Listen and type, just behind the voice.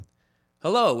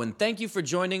Hello, and thank you for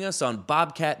joining us on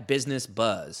Bobcat Business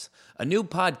Buzz, a new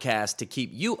podcast to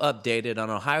keep you updated on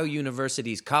Ohio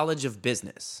University's College of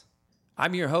Business.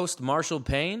 I'm your host, Marshall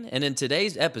Payne, and in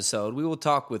today's episode, we will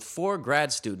talk with 4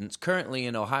 grad students currently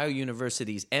in Ohio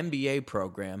University's MBA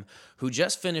program who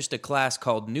just finished a class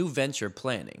called New Venture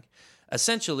Planning.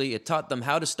 Essentially, it taught them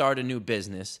how to start a new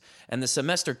business, and the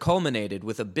semester culminated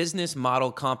with a business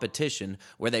model competition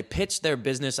where they pitched their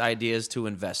business ideas to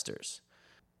investors.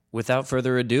 Without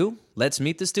further ado, let's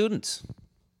meet the students.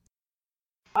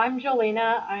 I'm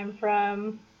Jolena. I'm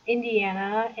from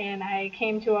Indiana, and I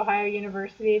came to Ohio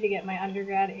University to get my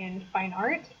undergrad in fine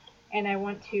art, and I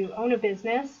want to own a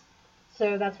business,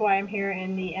 so that's why I'm here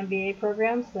in the MBA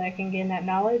program, so that I can gain that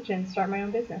knowledge and start my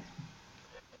own business.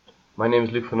 My name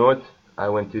is Luc van Noort. I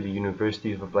went to the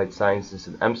University of Applied Sciences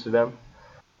in Amsterdam.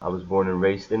 I was born and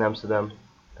raised in Amsterdam.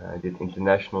 I did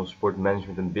international sport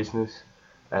management and business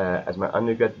as my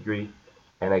undergrad degree,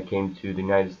 and I came to the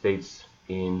United States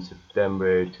in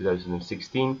September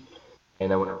 2016,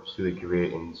 and I went to pursue a career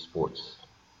in sports.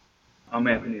 I'm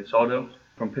Anthony Asaldo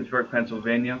from Pittsburgh,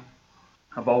 Pennsylvania.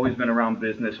 I've always been around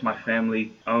business. My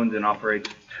family owns and operates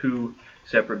 2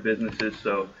 separate businesses,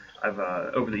 so I've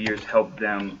over the years helped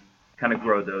them kind of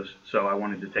grow those, so I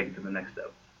wanted to take it to the next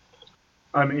step.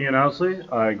 I'm Ian Owsley.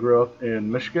 I grew up in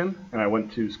Michigan, and I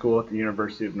went to school at the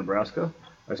University of Nebraska.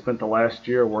 I spent the last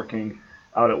year working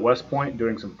out at West Point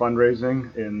doing some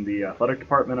fundraising in the athletic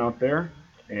department out there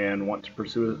and want to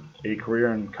pursue a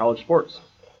career in college sports.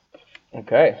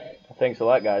 Okay. Thanks a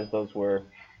lot, guys. Those were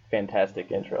fantastic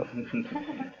intros.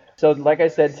 So like I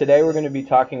said, today we're going to be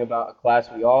talking about a class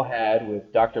we all had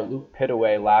with Dr. Luke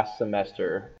Pittaway last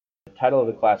semester. The title of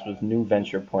the class was New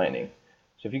Venture Planning.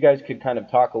 So if you guys could kind of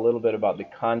talk a little bit about the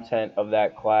content of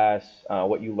that class,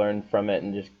 what you learned from it,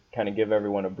 and just kind of give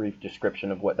everyone a brief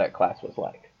description of what that class was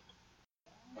like.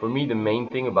 For me, the main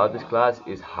thing about this class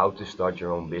is how to start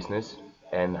your own business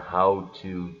and how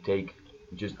to take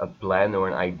just a plan or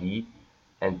an idea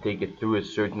and take it through a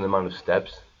certain amount of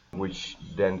steps, which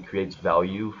then creates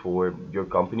value for your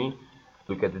company.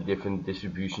 Look at the different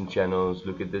distribution channels,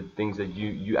 look at the things that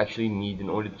you actually need in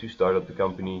order to start up the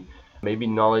company, maybe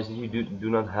knowledge that you do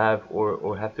not have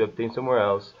or have to obtain somewhere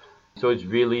else. So it's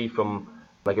really from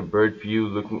like a bird view,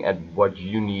 looking at what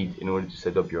you need in order to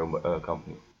set up your own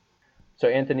company. So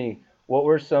Anthony, what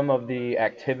were some of the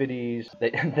activities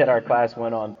that our class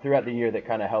went on throughout the year that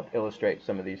kind of helped illustrate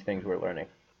some of these things we're learning?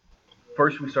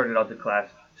 First, we started out the class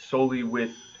solely with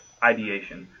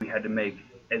ideation. We had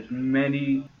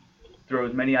to throw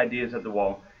as many ideas at the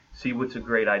wall, see what's a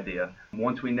great idea.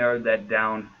 Once we narrowed that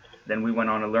down, then we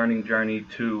went on a learning journey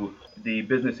to the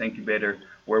business incubator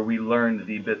where we learned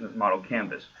the business model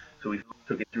canvas. So we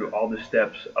took it through all the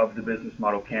steps of the business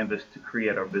model canvas to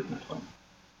create our business plan.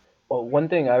 Well, one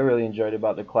thing I really enjoyed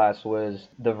about the class was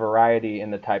the variety in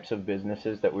the types of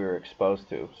businesses that we were exposed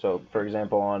to. So, for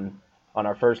example, on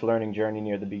our first learning journey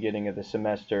near the beginning of the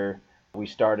semester, we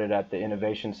started at the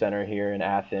Innovation Center here in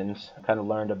Athens, kind of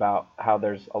learned about how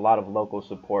there's a lot of local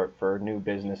support for new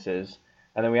businesses.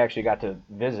 And then we actually got to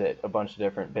visit a bunch of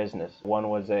different businesses. One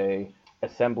was a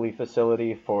assembly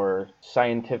facility for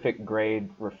scientific grade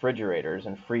refrigerators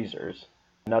and freezers.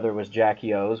 Another was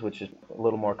Jackie O's, which is a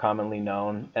little more commonly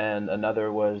known, and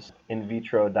another was In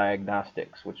Vitro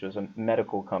Diagnostics, which was a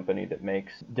medical company that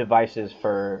makes devices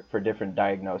for different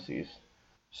diagnoses.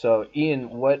 So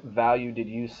Ian, what value did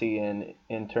you see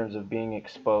in terms of being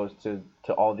exposed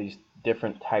to all these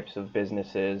different types of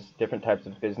businesses, different types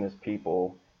of business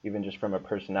people, even just from a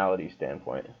personality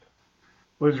standpoint?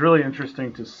 It was really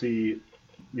interesting to see,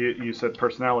 you said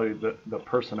personality, the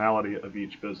personality of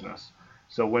each business.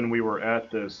 So when we were at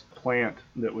this plant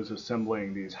that was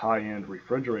assembling these high-end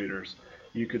refrigerators,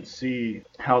 you could see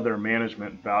how their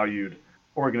management valued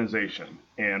organization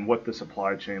and what the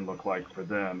supply chain looked like for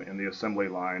them in the assembly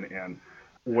line and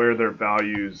where their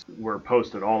values were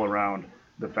posted all around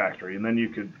the factory. And then you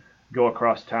could go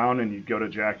across town and you'd go to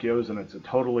Jackie O's, and it's a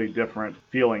totally different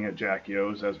feeling at Jackie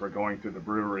O's as we're going through the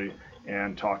brewery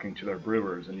and talking to their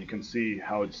brewers. And you can see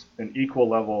how it's an equal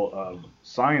level of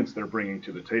science they're bringing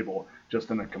to the table,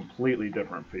 just in a completely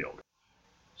different field.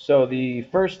 So the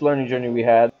first learning journey we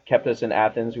had kept us in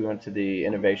Athens. We went to the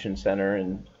Innovation Center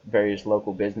and various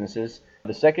local businesses.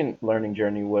 The second learning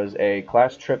journey was a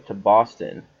class trip to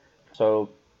Boston. So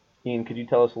Ian, could you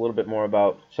tell us a little bit more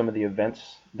about some of the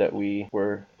events that we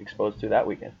were exposed to that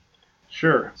weekend?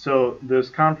 Sure. So this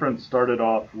conference started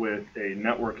off with a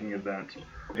networking event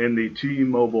in the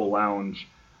T-Mobile Lounge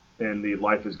in the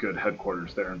Life is Good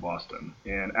headquarters there in Boston.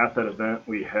 And at that event,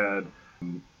 we had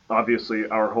obviously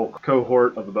our whole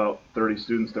cohort of about 30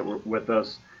 students that were with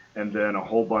us, and then a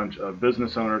whole bunch of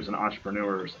business owners and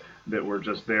entrepreneurs that were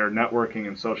just there networking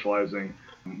and socializing.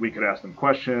 We could ask them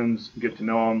questions, get to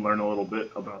know them, learn a little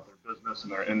bit about their business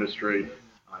and their industry, and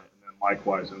then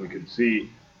likewise, and we could see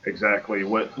exactly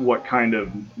what kind of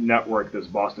network this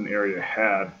Boston area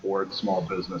had for its small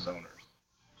business owners.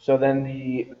 So then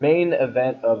the main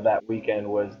event of that weekend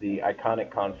was the Iconic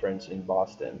Conference in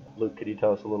Boston. Luke, could you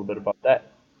tell us a little bit about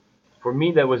that? For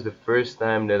me, that was the first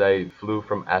time that I flew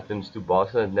from Athens to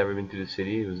Boston. I'd never been to the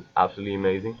city. It was absolutely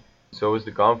amazing. So was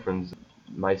the conference.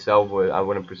 Myself, I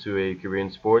want to pursue a career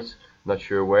in sports. Not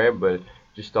sure where, but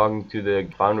just talking to the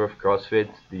founder of CrossFit,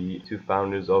 the two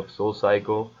founders of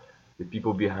SoulCycle, the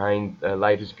people behind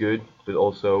Life is Good, but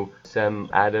also Sam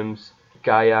Adams,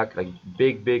 Kayak, like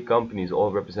big companies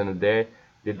all represented there,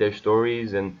 did their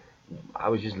stories, and I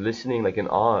was just listening like in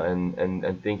awe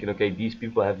and thinking, okay, these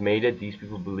people have made it, these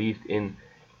people believed in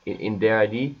their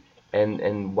idea,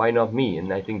 and why not me?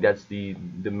 And I think that's the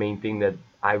main thing that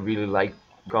I really liked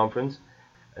conference.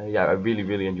 Yeah, I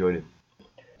really enjoyed it.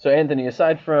 So Anthony,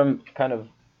 aside from kind of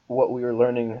what we were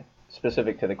learning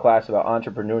specific to the class about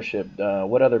entrepreneurship,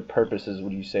 what other purposes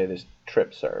would you say this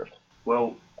trip served?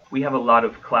 Well, we have a lot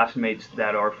of classmates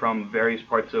that are from various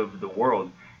parts of the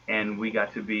world, and we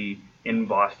got to be in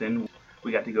Boston.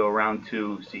 We got to go around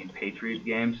to see Patriot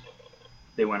games.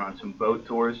 They went on some boat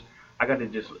tours. I got to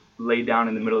just lay down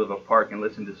in the middle of a park and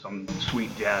listen to some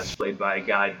sweet jazz played by a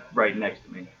guy right next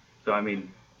to me. So I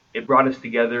mean, it brought us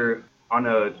together on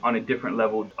a different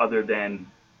level other than,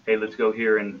 hey, let's go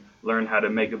here and learn how to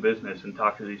make a business and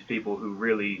talk to these people who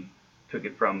really took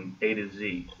it from A to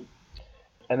Z.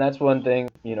 And that's one thing,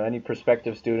 any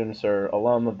prospective students or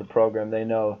alum of the program, they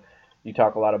know you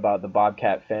talk a lot about the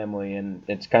Bobcat family, and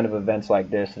it's kind of events like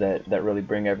this that really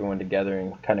bring everyone together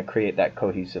and kind of create that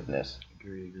cohesiveness.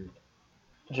 Agree.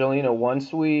 Jolena,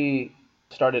 once we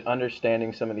started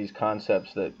understanding some of these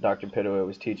concepts that Dr. Pittaway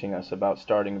was teaching us about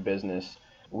starting a business,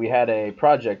 we had a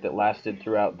project that lasted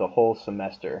throughout the whole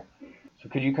semester. So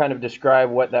could you kind of describe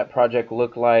what that project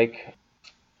looked like?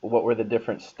 What were the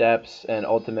different steps, and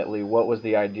ultimately what was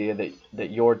the idea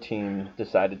that your team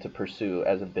decided to pursue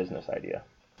as a business idea?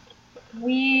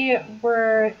 We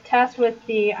were tasked with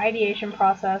the ideation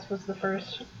process was the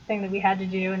first thing that we had to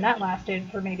do, and that lasted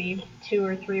for maybe 2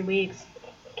 or 3 weeks.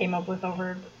 Came up with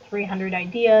over 300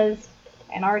 ideas,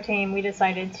 and our team, we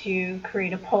decided to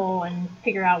create a poll and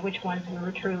figure out which ones we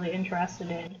were truly interested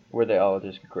in. Were they all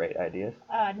just great ideas?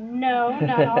 No,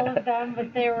 not all of them,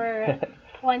 but there were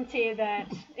plenty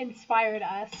that inspired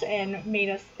us and made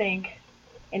us think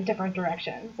in different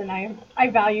directions. And I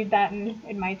valued that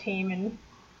in my team, and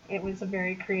it was a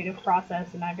very creative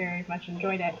process, and I very much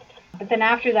enjoyed it. But then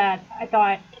after that, I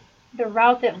thought the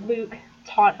route that Luke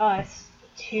taught us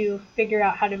to figure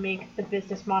out how to make the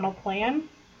business model plan,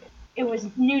 it was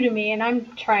new to me, and I'm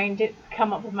trying to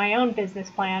come up with my own business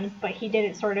plan, but he did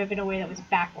it sort of in a way that was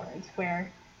backwards,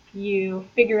 where you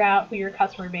figure out who your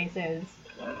customer base is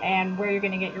and where you're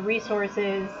going to get your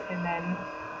resources, and then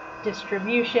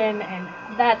distribution, and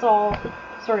that's all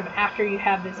sort of after you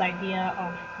have this idea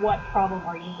of what problem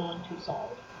are you going to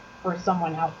solve for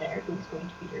someone out there who's going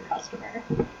to be your customer.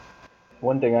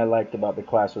 One thing I liked about the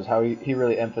class was how he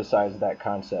really emphasized that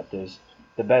concept is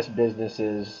the best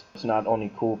businesses, it's not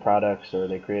only cool products or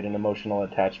they create an emotional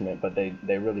attachment, but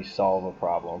they really solve a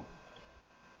problem.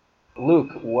 Luke,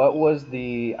 what was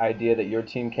the idea that your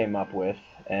team came up with,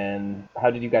 and how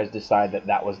did you guys decide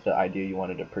that was the idea you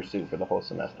wanted to pursue for the whole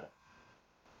semester?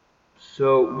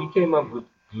 So we came up with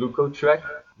GlucoTrack,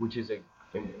 which is a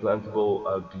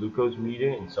implantable glucose meter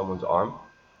in someone's arm,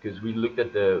 because we looked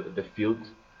at the field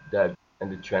that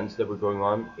and the trends that were going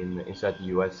on inside the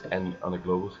US and on a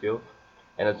global scale.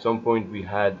 And at some point we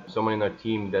had someone in our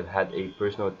team that had a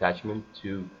personal attachment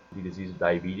to the disease of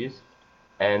diabetes,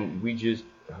 and we just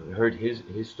heard his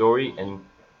story, and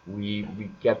we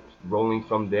kept rolling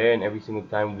from there, and every single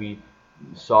time we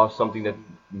saw something that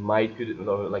could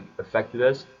like affected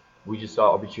us, we just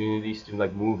saw opportunities to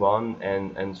like move on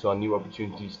and saw new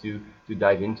opportunities to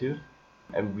dive into.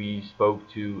 And we spoke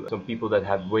to some people that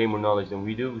have way more knowledge than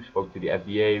we do. We spoke to the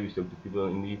FDA, we spoke to people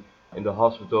in the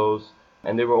hospitals,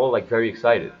 and they were all like very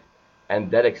excited. And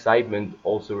that excitement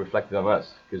also reflected on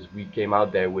us, because we came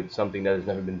out there with something that has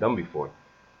never been done before.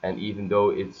 And even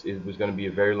though it was going to be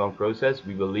a very long process,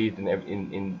 we believed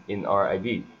in our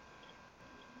idea.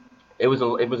 It was a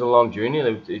long journey.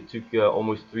 It took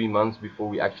almost 3 months before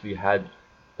we actually had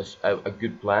a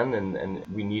good plan, and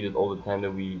we needed all the time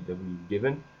that we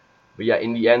given. But yeah,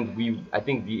 in the end, I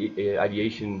think the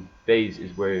ideation phase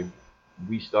is where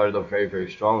we started off very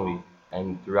strongly,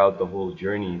 and throughout the whole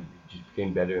journey, it just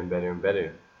became better and better and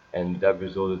better. and that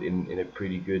resulted in a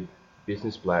pretty good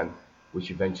business plan,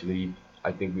 which eventually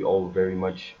I think we all very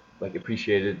much like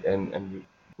appreciated and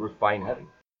we're fine having.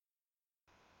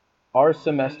 Our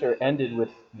semester ended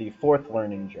with the fourth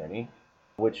learning journey,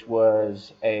 which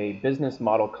was a business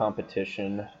model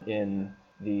competition in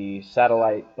the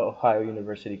Satellite Ohio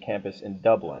University campus in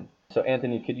Dublin. So,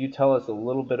 Anthony, could you tell us a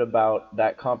little bit about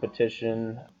that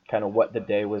competition, kind of what the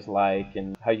day was like,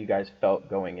 and how you guys felt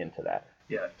going into that?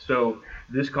 Yeah, so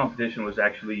this competition was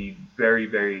actually very,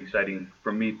 very exciting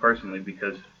for me personally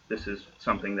because this is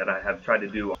something that I have tried to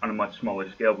do on a much smaller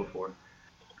scale before.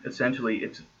 Essentially,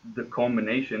 it's the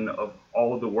culmination of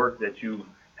all of the work that you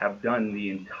have done the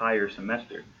entire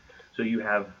semester. So you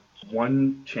have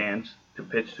one chance to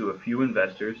pitch to a few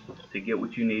investors to get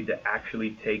what you need to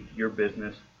actually take your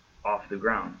business off the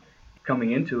ground.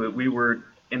 Coming into it, we were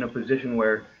in a position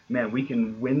where, man, we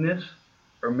can win this,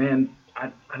 or man,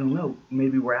 I don't know,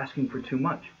 maybe we're asking for too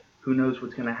much. Who knows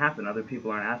what's going to happen? Other people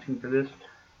aren't asking for this.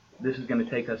 This is going to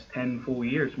take us 10 full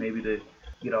years maybe to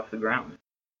get off the ground.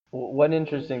 One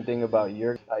interesting thing about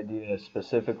your idea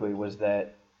specifically was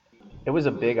that it was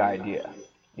a big idea.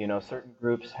 You know, certain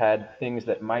groups had things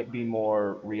that might be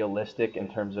more realistic in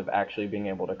terms of actually being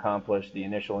able to accomplish the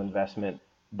initial investment,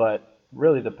 but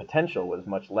really the potential was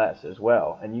much less as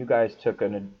well. And you guys took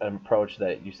an approach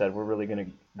that you said, we're really going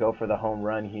to go for the home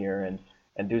run here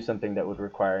and do something that would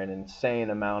require an insane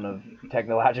amount of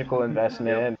technological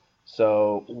investment. Yep.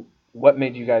 So what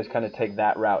made you guys kind of take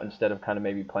that route instead of kind of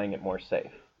maybe playing it more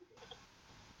safe?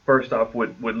 First off,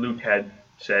 what Luke had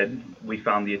said, we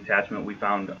found the attachment, we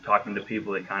found talking to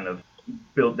people that kind of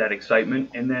built that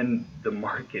excitement, and then the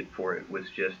market for it was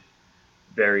just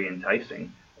very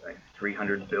enticing. Like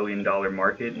 $300 billion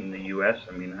market in the US.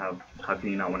 I mean, how can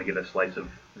you not want to get a slice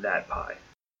of that pie?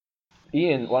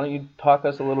 Ian, why don't you talk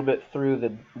us a little bit through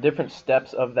the different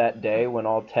steps of that day when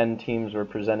all 10 teams were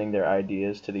presenting their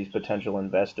ideas to these potential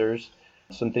investors?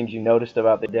 Some things you noticed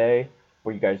about the day.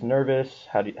 Were you guys nervous?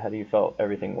 How do you felt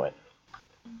everything went?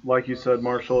 Like you said,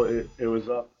 Marshall, it was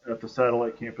up at the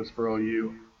satellite campus for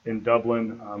OU in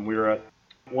Dublin. We were at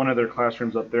one of their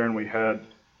classrooms up there, and we had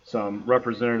some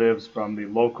representatives from the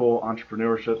local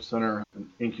entrepreneurship center, an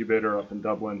incubator up in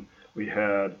Dublin. We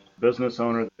had business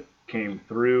owner that came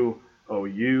through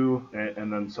OU,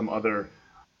 and then some other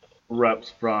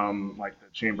reps from like the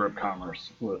Chamber of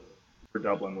Commerce for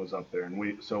Dublin was up there. And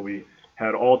we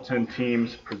had all 10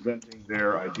 teams presenting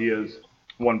their ideas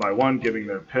one by one, giving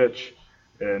their pitch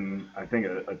in, I think,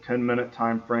 a 10-minute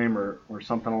time frame or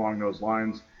something along those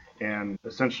lines, and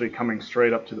essentially coming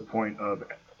straight up to the point of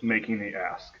making the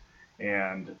ask.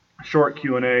 And short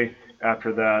Q&A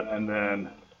after that, and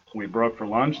then we broke for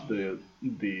lunch.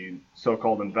 The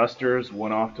so-called investors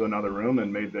went off to another room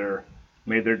and made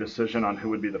their decision on who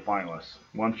would be the finalists.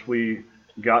 Once we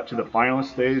got to the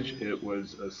finalist stage, it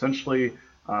was essentially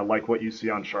like what you see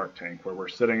on Shark Tank, where we're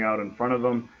sitting out in front of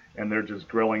them and they're just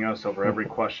grilling us over every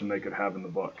question they could have in the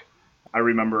book. I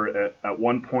remember at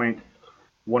one point,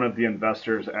 one of the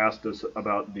investors asked us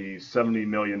about the $70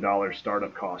 million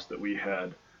startup cost that we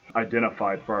had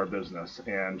identified for our business,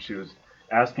 and she was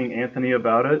asking Anthony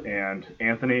about it, and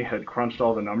Anthony had crunched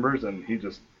all the numbers, and he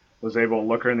just was able to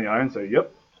look her in the eye and say,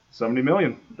 yep, 70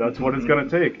 million, that's what it's going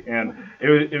to take. And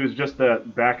it was just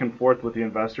that back and forth with the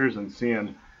investors and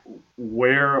seeing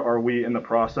where are we in the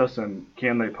process and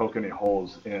can they poke any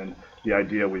holes in the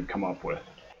idea we'd come up with.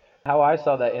 How I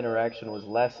saw that interaction was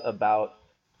less about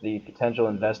the potential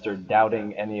investor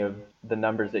doubting any of the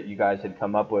numbers that you guys had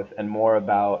come up with and more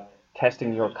about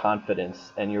testing your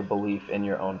confidence and your belief in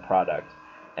your own product.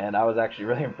 And I was actually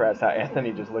really impressed how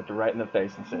Anthony just looked right in the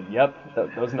face and said, yep,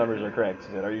 those numbers are correct.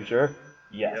 He said, are you sure?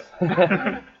 Yes.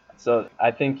 Yep. So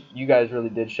I think you guys really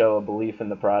did show a belief in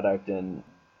the product and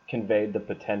conveyed the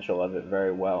potential of it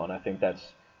very well. And I think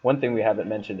that's one thing we haven't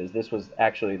mentioned is this was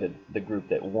actually the group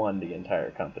that won the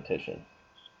entire competition.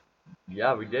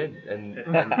 Yeah, we did.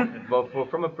 And well,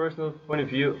 from a personal point of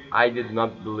view, I did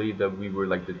not believe that we were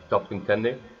like the top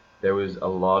contender. There was a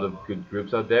lot of good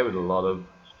groups out there with a lot of,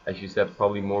 as you said,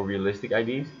 probably more realistic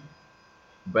ideas.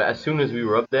 But as soon as we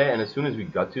were up there and as soon as we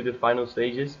got to the final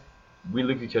stages, we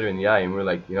looked each other in the eye and we're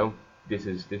like, this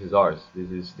is ours.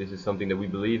 This is something that we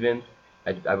believe in.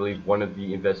 I believe one of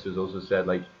the investors also said,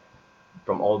 like,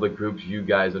 from all the groups, you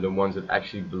guys are the ones that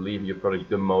actually believe in your product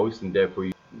the most, and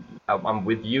therefore I'm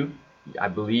with you. I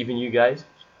believe in you guys.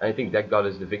 And I think that got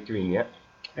us the victory in the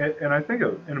end. And I think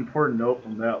an important note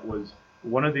from that was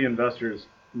one of the investors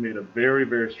made a very,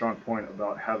 very strong point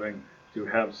about having to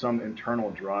have some internal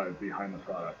drive behind the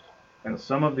product. And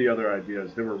some of the other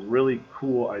ideas, they were really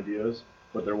cool ideas,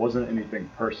 but there wasn't anything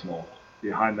personal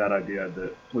behind that idea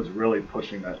that was really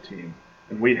pushing that team.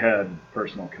 And we had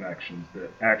personal connections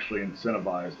that actually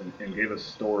incentivized and gave us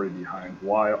story behind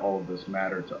why all of this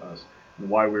mattered to us and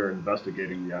why we were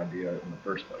investigating the idea in the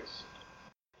first place.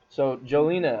 So,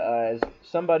 Jolena, as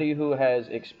somebody who has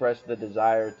expressed the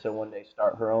desire to one day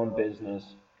start her own business,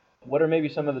 what are maybe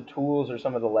some of the tools or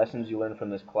some of the lessons you learned from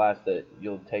this class that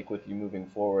you'll take with you moving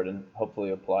forward and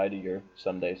hopefully apply to your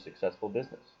someday successful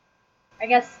business? I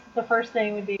guess the first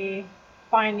thing would be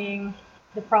finding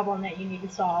the problem that you need to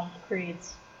solve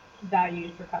creates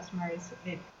value for customers.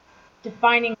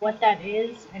 Defining what that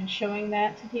is and showing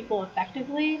that to people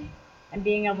effectively and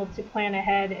being able to plan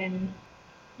ahead and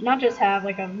not just have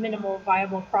like a minimal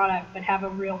viable product, but have a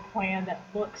real plan that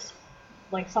looks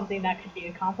like something that could be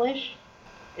accomplished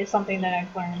is something that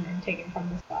I've learned and taken from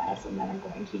this class and that I'm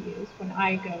going to use when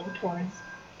I go towards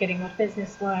getting a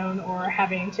business loan or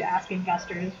having to ask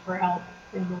investors for help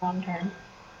in the long term.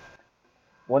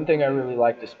 One thing I really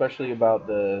liked, especially about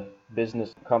the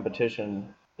business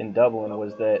competition in Dublin,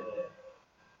 was that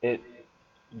it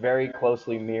very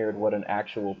closely mirrored what an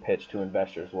actual pitch to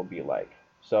investors will be like.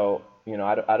 So,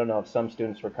 I don't know if some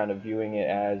students were kind of viewing it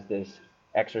as this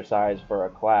exercise for a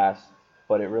class,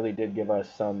 but it really did give us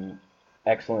some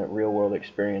excellent real world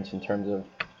experience in terms of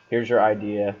here's your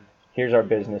idea, here's our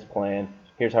business plan,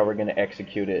 here's how we're going to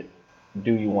execute it.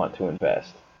 Do you want to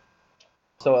invest?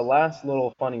 So, a last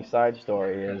little funny side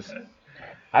story is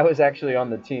I was actually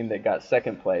on the team that got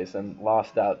second place and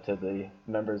lost out to the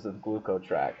members of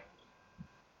GlucoTrack.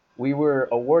 We were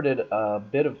awarded a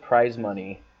bit of prize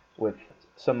money with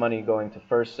some money going to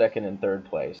first, second, and third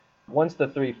place. Once the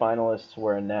three finalists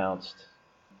were announced,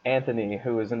 Anthony,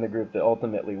 who was in the group that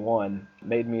ultimately won,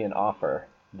 made me an offer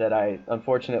that I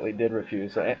unfortunately did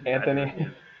refuse. So, Anthony,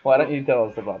 why don't you tell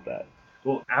us about that?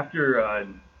 Well, after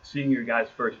seeing your guys'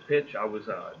 first pitch, I was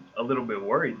a little bit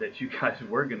worried that you guys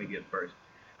were going to get first.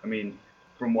 I mean,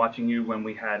 from watching you when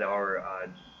we had our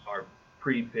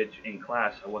pre-pitch in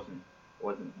class,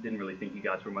 didn't really think you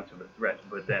guys were much of a threat.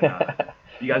 But then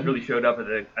you guys really showed up at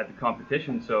the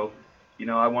competition, so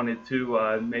I wanted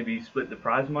to maybe split the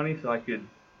prize money so I could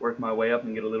work my way up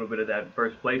and get a little bit of that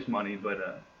first place money.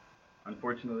 But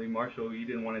unfortunately, Marshall, you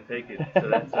didn't want to take it, so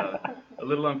that's a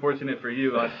little unfortunate for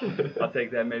you. I'll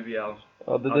take that. Maybe I'll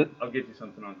get you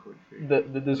something on Quick Street.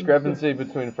 The discrepancy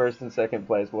between first and second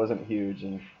place wasn't huge,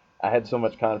 and I had so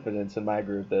much confidence in my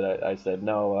group that I said,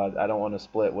 no, I don't want to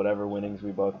split whatever winnings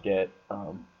we both get.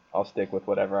 I'll stick with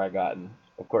whatever I got. And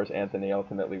of course, Anthony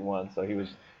ultimately won, so he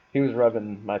was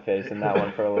rubbing my face in that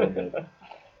one for a little bit.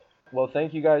 Well,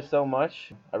 thank you guys so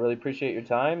much. I really appreciate your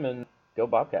time, and go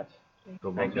Bobcats.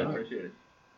 Go Thanks, I Bobcats. appreciate it.